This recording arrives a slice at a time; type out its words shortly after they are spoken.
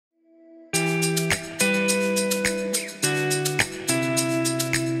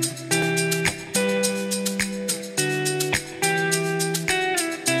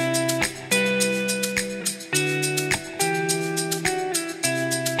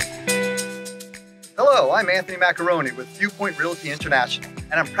Hello, I'm Anthony Macaroni with Viewpoint Realty International,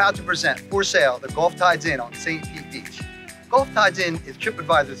 and I'm proud to present for sale the Golf Tides Inn on St. Pete Beach. Golf Tides Inn is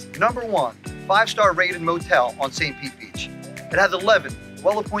TripAdvisor's #1 5-star rated motel on St. Pete Beach. It has 11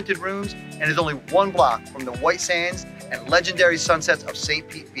 well-appointed rooms and is only 1 block from the white sands and legendary sunsets of St.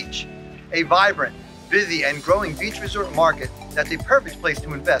 Pete Beach. A vibrant, busy, and growing beach resort market that's a perfect place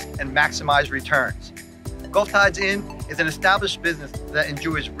to invest and maximize returns. Golf Tides Inn is an established business that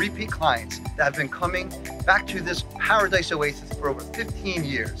enjoys repeat clients that have been coming back to this paradise oasis for over 15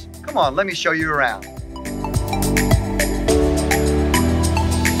 years. Come on, let me show you around.